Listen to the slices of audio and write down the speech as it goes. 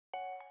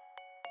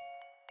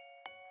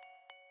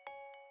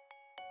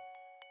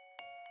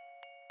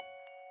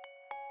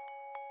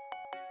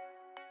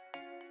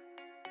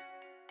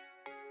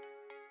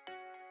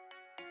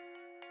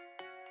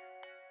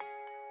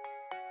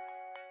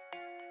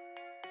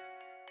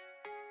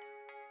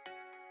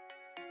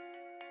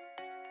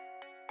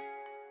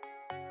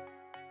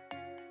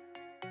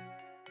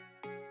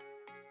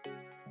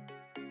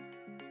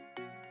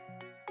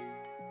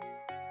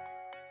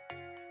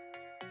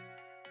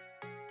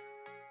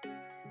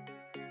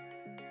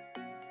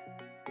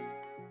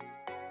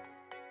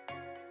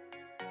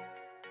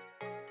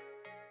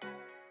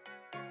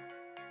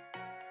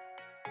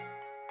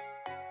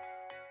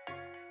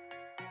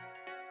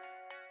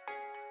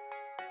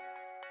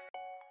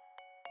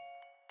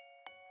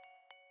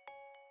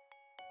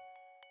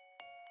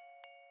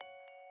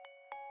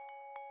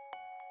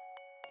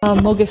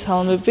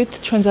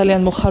მოგესალმებით, ჩვენ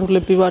ძალიან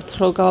მოხარულები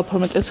ვართ, რომ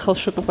გავაფორმეთ ეს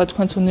ხელშეკრულება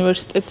თქვენს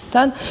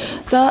უნივერსიტეტთან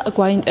და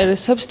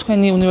გვაინტერესებს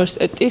თქვენი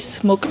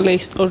უნივერსიტეტის მოკლე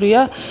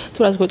ისტორია, თუ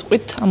რას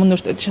გვეტყვით ამ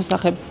უნივერსიტეტის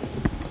შესახებ.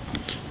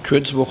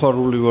 ჩვენც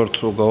მოხარული ვართ,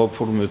 რომ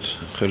გავაფორმეთ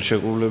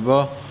ხელშეკრულება,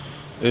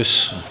 ეს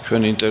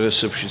ჩვენ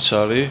ინტერესებშიც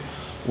არის.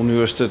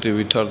 უნივერსიტეტი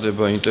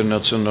ვითარდება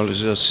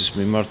ინტერნაციონალიზაციის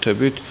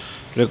მიმართებით,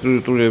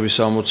 რეკრუტირების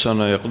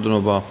ამოცანა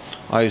ეყრდნობა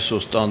ISO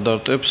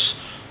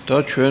სტანდარტებს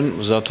და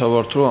ჩვენ მზათა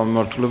ვართ, რომ ამ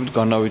მიმართულებით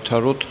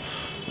განავითაროთ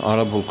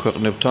არაბულ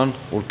ქვეყნებთან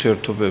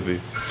ურთიერთობები.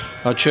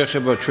 რაც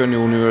შეეხება ჩვენი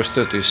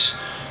უნივერსიტეტის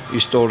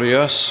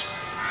ისტორიას,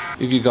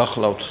 იგი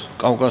გახლავთ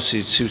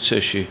კავკასიის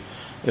სივრცეში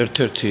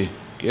ერთ-ერთი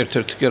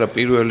კი არა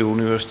პირველი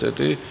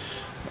უნივერსიტეტი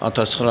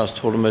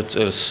 1912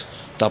 წელს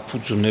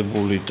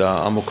დაფუძნებული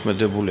და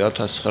ამოქმედებული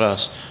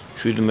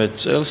 1917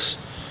 წელს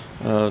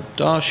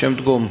და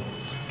შემდგომ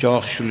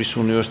ჯავახიშვილის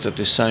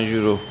უნივერსიტეტის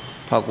საინჟინრო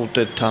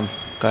ფაკულტეტთან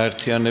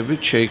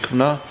გაერთიანებით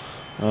შეიქმნა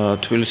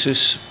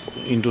თბილისის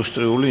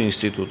ინდუსტრიული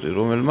ინსტიტუტი,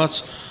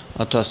 რომელმაც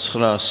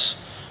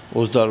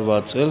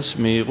 1928 წელს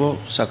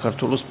მიიღო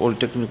საქართველოს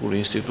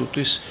პოლიტექნიკური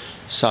ინსტიტუტის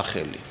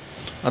სახელი.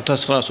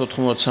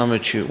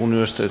 1993-ში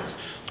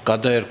უნივერსიტეტი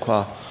გადაერქვა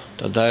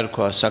და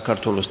დაერქვა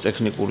საქართველოს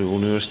ტექნიკური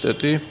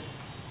უნივერსიტეტი.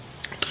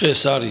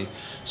 დღეს არის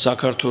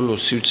საქართველოს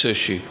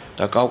სივრცეში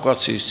და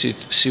კავკასიის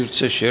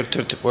სივრცეში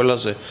ერთ-ერთი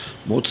ყველაზე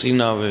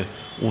მოწინავე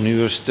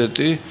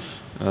უნივერსიტეტი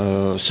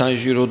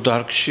საინჟინრო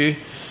დარგში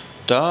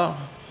და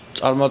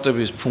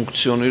წარმატების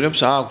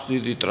ფუნქციონირებს, აქვს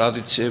დიდი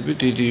ტრადიციები,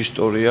 დიდი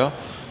ისტორია.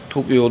 თუ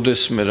კი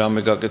ოდესმე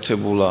რამე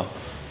გაკეთებულა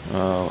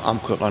ამ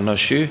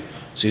ქვეყანაში,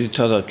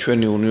 ძირითადად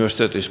ჩვენი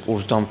უნივერსიტეტის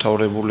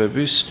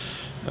კურსდამთავრებულების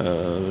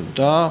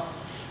და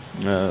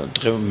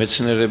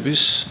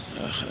მეცნიერების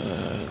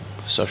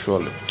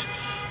საშუალებით.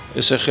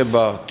 ეს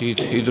ეხება დიდ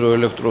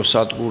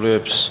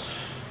ჰიდროელექტროსადგურებს,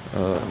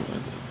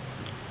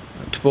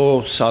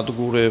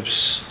 თბოსადგურებს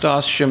და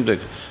ასე შემდეგ,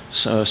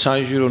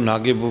 საინჟინრო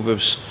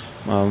ნაგებობებს,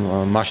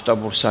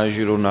 მასშტაბურ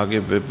საინჟინრო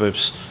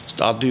ნაგებობებს,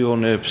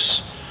 სტადიონებს,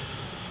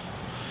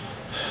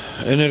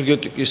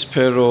 ენერგეტიკის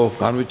სფერო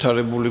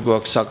განვითარებული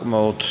გვაქვს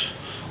საკმაოდ,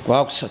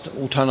 გვაქვს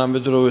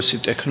უთანამედროვესი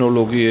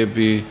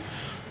ტექნოლოგიები,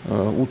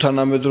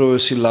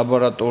 უთანამედროვესი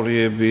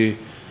ლაბორატორიები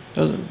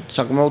და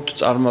საკმაოდ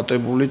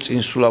წარმატებული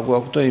წინსვლა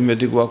გვაქვს და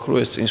იმედი გვაქვს, რომ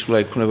ეს წინსვლა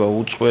იქნება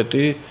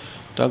უწყვეტი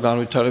და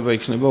განვითარება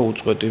იქნება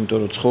უწყვეტი, იმიტომ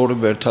რომ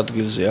ცხოვრება ერთ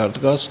ადგილზე არ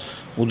დგას,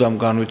 მუდამ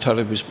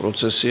განვითარების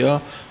პროცესია.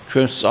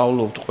 ჩვენ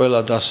სწავლობთ ყველა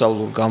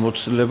დასავლურ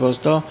გამოცდილებას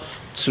და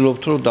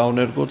ვცდილობთ, რომ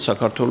დავნერგოთ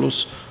საქართველოს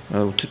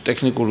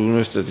ტექნიკური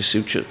უნივერსიტეტის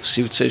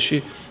სივრცეში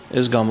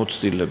ეს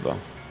გამოცდილება.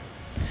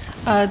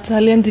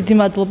 ძალიან დიდი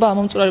მადლობა ამ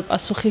მომწვარი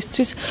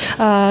პასუხისთვის.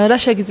 რა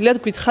შეგიძლიათ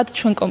გითხრათ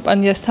ჩვენ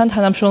კომპანიასთან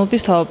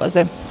თანამშრომლობის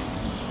თავობაზე?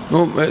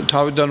 მე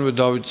თავიდანვე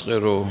დავიწყე,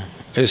 რომ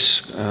ეს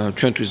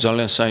ჩვენთვის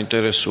ძალიან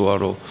საინტერესოა,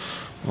 რომ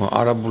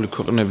არაბული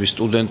ქვეყნების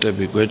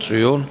სტუდენტები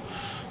გვეწვიონ.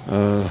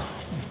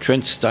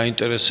 ჩვენც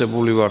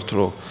დაინტერესებული ვართ,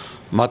 რომ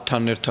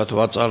მათთან ერთად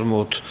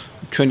ვაწარმოოთ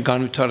ჩვენ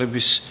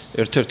განვითარების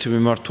ერთ-ერთი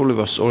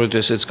მიმართულება, სწორედ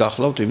ესეც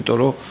გახლავთ, იმიტომ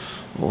რომ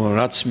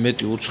რაც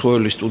მეტი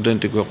უცხოელი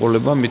სტუდენტი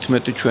გვეყოლება, მით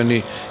მეტი ჩვენი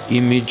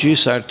იმიჯი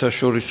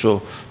საერთაშორისო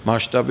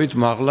მასშტაბით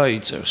მაღლა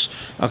იწევს.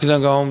 აქედან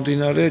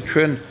გამომდინარე,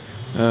 ჩვენ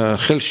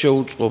ხელს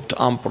შეუწყობთ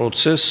ამ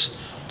პროცესს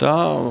და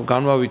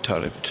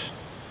განვავითარებთ.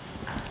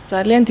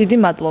 ძალიან დიდი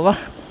მადლობა.